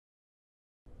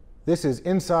This is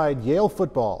Inside Yale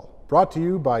Football, brought to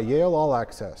you by Yale All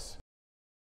Access.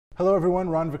 Hello everyone,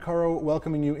 Ron Vaccaro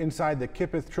welcoming you inside the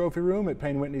Kipeth Trophy Room at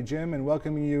Payne Whitney Gym and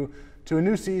welcoming you to a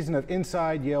new season of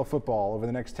Inside Yale Football. Over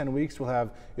the next 10 weeks we'll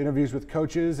have interviews with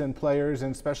coaches and players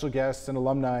and special guests and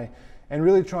alumni and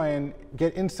really try and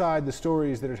get inside the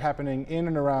stories that are happening in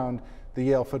and around the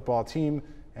Yale football team.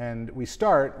 And we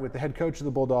start with the head coach of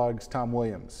the Bulldogs, Tom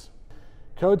Williams.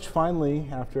 Coach, finally,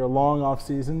 after a long off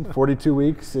season, 42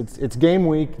 weeks, it's game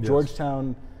week. Yes.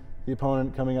 Georgetown, the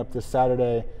opponent, coming up this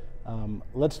Saturday.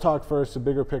 Let's talk first a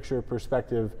bigger picture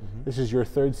perspective. This is your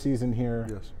third season here.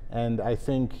 Yes. And I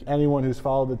think anyone who's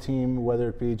followed the team, whether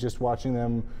it be just watching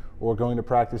them or going to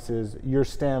practices, your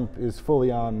stamp is fully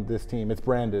on this team. It's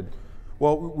branded.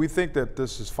 Well, we think that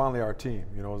this is finally our team.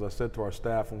 You know, as I said to our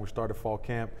staff when we started fall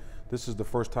camp, this is the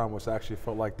first time it's actually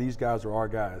felt like these guys are our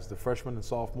guys. The freshmen and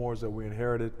sophomores that we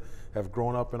inherited have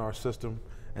grown up in our system,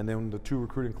 and then the two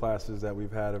recruiting classes that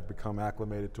we've had have become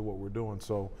acclimated to what we're doing.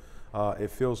 So it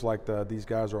feels like these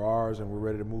guys are ours and we're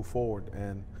ready to move forward.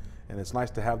 And it's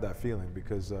nice to have that feeling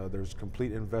because there's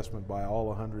complete investment by all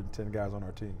 110 guys on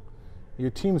our team. Your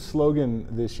team's slogan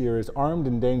this year is armed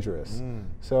and dangerous.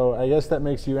 So I guess that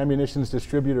makes you ammunitions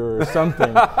distributor or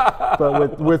something.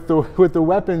 But with the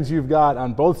weapons you've got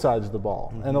on both sides of the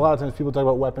ball, and a lot of times people talk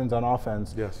about weapons on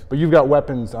offense, yes, but you've got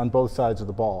weapons on both sides of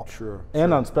the ball. Sure.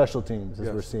 And on special teams, as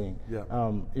yes, we're seeing.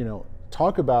 Yeah. You know,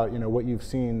 talk about what you've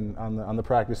seen on the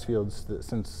practice fields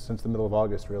since the middle of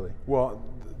August, really. Well,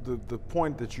 the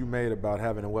point that you made about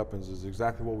having the weapons is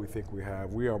exactly what we think we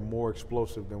have. We are more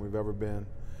explosive than we've ever been.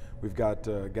 We've got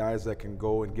guys that can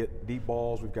go and get deep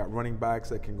balls. We've got running backs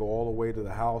that can go all the way to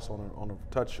the house on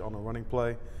a touch on a running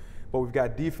play. But we've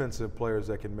got defensive players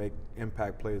that can make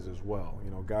impact plays as well. You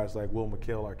know, guys like Will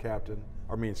McHale, our captain.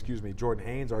 Jordan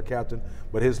Haynes, our captain,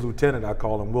 but his lieutenant, I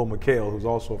call him Will McHale, who's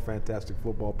also a fantastic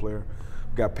football player.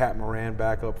 We've got Pat Moran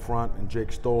back up front, and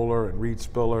Jake Stoller and Reed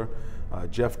Spiller,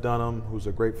 Jeff Dunham, who's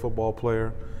a great football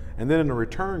player. And then in the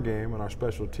return game in our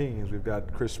special teams, we've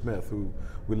got Chris Smith, who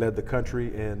we led the country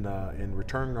in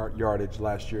return yardage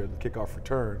last year in the kickoff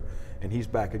return, and he's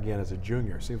back again as a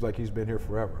junior. Seems like he's been here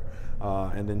forever.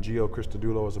 And then Gio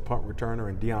Christodoulou as a punt returner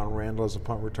and Deion Randall as a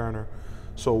punt returner.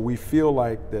 So we feel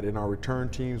like that in our return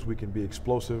teams we can be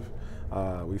explosive.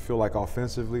 We feel like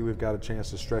offensively we've got a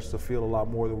chance to stretch the field a lot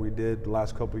more than we did the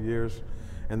last couple of years.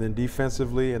 And then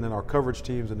defensively and then our coverage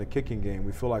teams in the kicking game,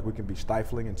 we feel like we can be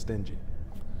stifling and stingy.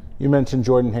 You mentioned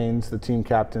Jordan Haynes, the team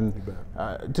captain.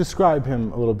 Describe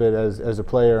him a little bit as a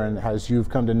player and as you've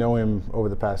come to know him over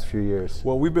the past few years.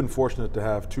 Well, we've been fortunate to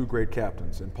have two great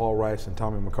captains, in Paul Rice and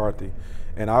Tommy McCarthy.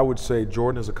 And I would say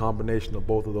Jordan is a combination of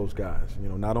both of those guys. You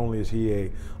know, not only is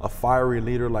he a fiery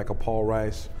leader like a Paul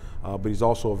Rice, but he's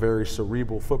also a very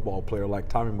cerebral football player like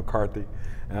Tommy McCarthy.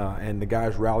 And the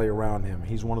guys rally around him.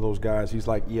 He's one of those guys, he's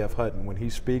like E.F. Hutton. When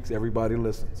he speaks, everybody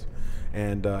listens.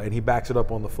 And he backs it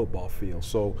up on the football field.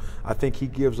 So I think he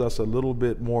gives us a little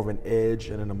bit more of an edge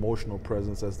and an emotional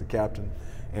presence as the captain.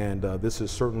 And this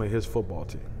is certainly his football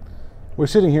team. We're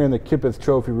sitting here in the Kipeth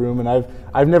Trophy Room, and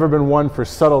I've never been one for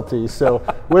subtlety. So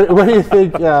what do you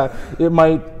think it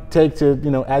might take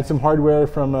to add some hardware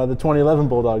from the 2011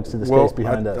 Bulldogs to this case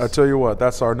behind us? I tell you what,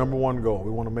 that's our #1 goal.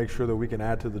 We want to make sure that we can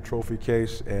add to the trophy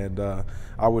case, and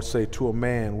I would say to a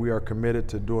man, we are committed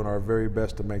to doing our very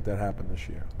best to make that happen this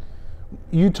year.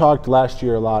 You talked last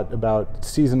year a lot about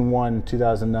season 1,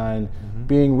 2009,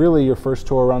 being really your first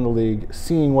tour around the league,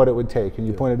 seeing what it would take. And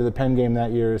you pointed to the Penn game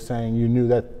that year saying you knew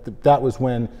that was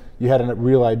when you had a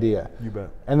real idea. You bet.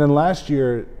 And then last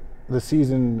year, the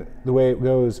season, the way it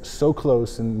goes, so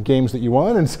close in games that you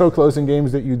won and so close in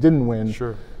games that you didn't win.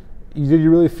 Sure. Did you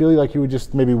really feel like you were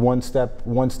just maybe one step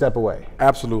away?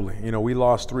 Absolutely. You know, we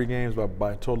lost 3 games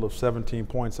by a total of 17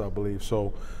 points, I believe.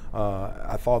 So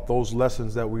I thought those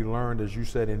lessons that we learned, as you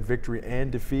said, in victory and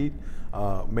defeat,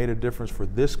 made a difference for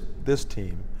this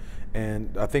team.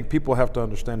 And I think people have to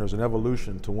understand there's an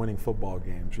evolution to winning football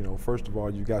games. You know, first of all,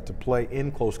 you got to play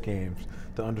in close games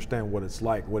to understand what it's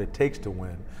like, what it takes to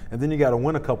win. And then you got to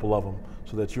win a couple of them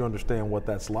so that you understand what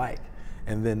that's like.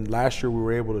 And then last year we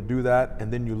were able to do that,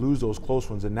 and then you lose those close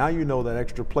ones. And now you know that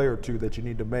extra play or two that you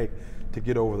need to make to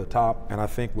get over the top. And I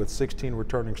think with 16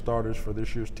 returning starters for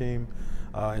this year's team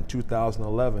in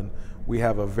 2011, we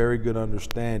have a very good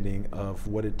understanding of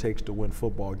what it takes to win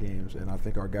football games. And I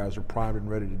think our guys are primed and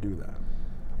ready to do that.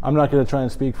 I'm not going to try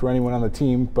and speak for anyone on the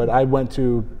team, but I went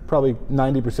to probably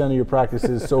 90% of your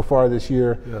practices so far this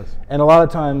year. Yes. And a lot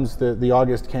of times the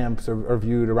August camps are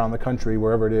viewed around the country,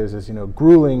 wherever it is, as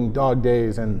grueling dog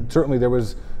days, and certainly there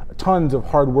was tons of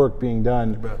hard work being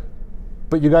done.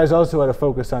 But you guys also had a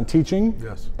focus on teaching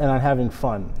Yes. and on having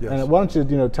fun. Yes. And why don't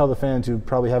you, tell the fans who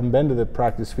probably haven't been to the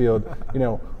practice field,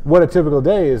 what a typical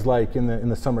day is like in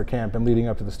the summer camp and leading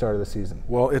up to the start of the season.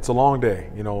 Well, it's a long day,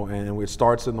 and it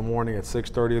starts in the morning at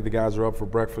 6:30. The guys are up for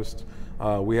breakfast.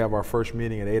 We have our first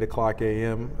meeting at 8 o'clock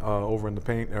a.m. Over in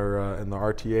the in the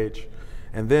RTH.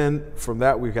 And then from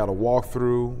that, we've got a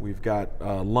walkthrough. We've got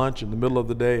lunch in the middle of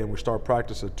the day, and we start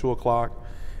practice at 2 o'clock.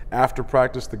 After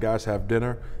practice, the guys have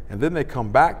dinner, and then they come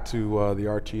back to the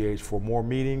RTH for more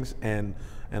meetings. And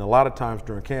a lot of times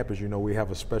during camp, as you know, we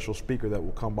have a special speaker that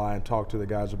will come by and talk to the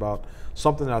guys about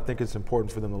something that I think is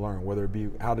important for them to learn, whether it be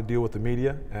how to deal with the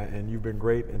media, and you've been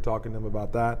great in talking to them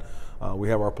about that. We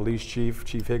have our police chief,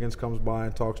 Chief Higgins, comes by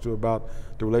and talks to about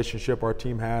the relationship our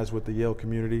team has with the Yale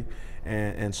community.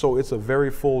 And so it's a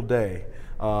very full day.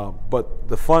 But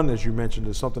the fun, as you mentioned,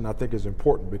 is something I think is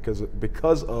important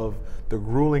because of the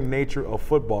grueling nature of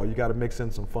football. You got to mix in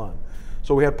some fun.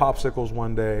 So we had popsicles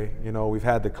one day. We've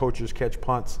had the coaches catch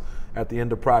punts at the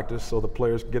end of practice, so the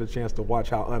players get a chance to watch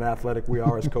how unathletic we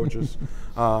are as coaches.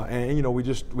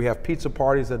 We have pizza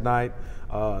parties at night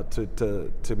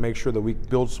to make sure that we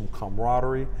build some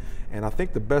camaraderie. And I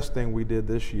think the best thing we did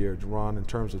this year, Ron, in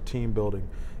terms of team building,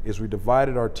 is we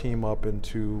divided our team up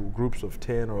into groups of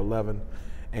 10 or 11,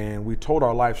 and we told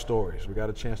our life stories. We got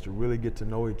a chance to really get to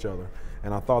know each other,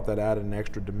 and I thought that added an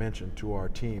extra dimension to our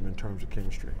team in terms of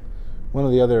chemistry. One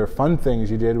of the other fun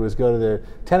things you did was go to the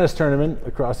tennis tournament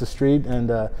across the street, and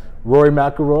Rory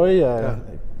McIlroy,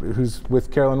 who's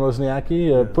with Carolyn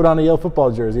Wozniacki, put on a Yale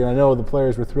football jersey, and I know the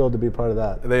players were thrilled to be part of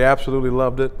that. They absolutely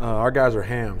loved it. Our guys are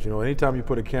hams. Anytime you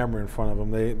put a camera in front of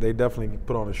them, they definitely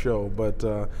put on a show. But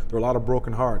there are a lot of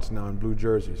broken hearts now in blue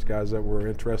jerseys, guys that were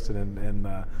interested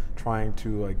in trying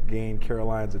to gain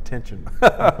Caroline's attention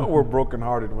were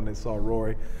brokenhearted when they saw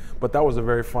Rory. But that was a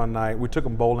very fun night. We took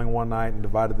them bowling one night and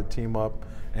divided the team up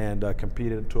and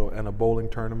competed in a bowling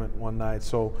tournament one night.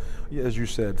 So, as you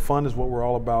said, fun is what we're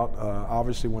all about.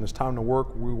 Obviously, when it's time to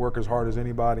work, we work as hard as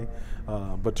anybody.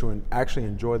 But to actually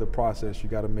enjoy the process, you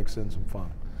got to mix in some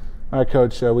fun. All right,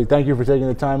 Coach, we thank you for taking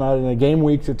the time out in a game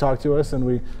week to talk to us, and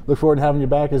we look forward to having you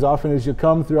back as often as you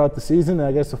come throughout the season. And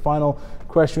I guess the final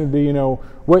question would be,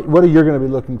 what are you going to be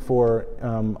looking for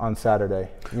on Saturday?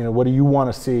 What do you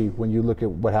want to see when you look at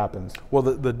what happens? Well,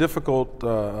 the difficult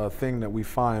thing that we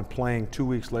find playing 2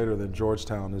 weeks later than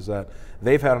Georgetown is that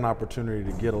they've had an opportunity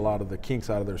to get a lot of the kinks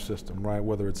out of their system, right?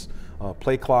 Whether it's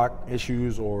play clock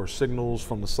issues or signals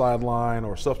from the sideline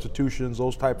or substitutions,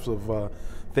 those types of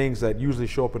things that usually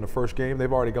show up in the first game,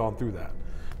 they've already gone through that.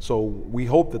 So we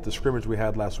hope that the scrimmage we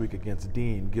had last week against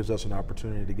Dean gives us an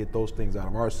opportunity to get those things out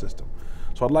of our system.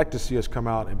 So I'd like to see us come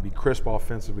out and be crisp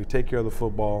offensively, take care of the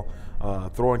football,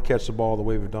 throw and catch the ball the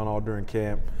way we've done all during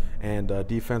camp, and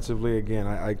defensively, again,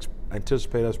 I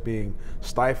anticipate us being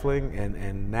stifling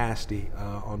and nasty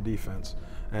on defense.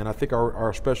 And I think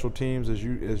our special teams, as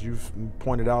you've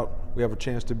pointed out, we have a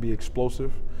chance to be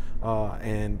explosive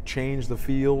and change the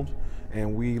field,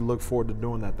 and we look forward to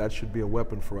doing that. That should be a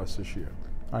weapon for us this year.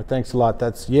 All right, thanks a lot.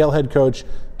 That's Yale head coach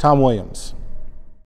Tom Williams.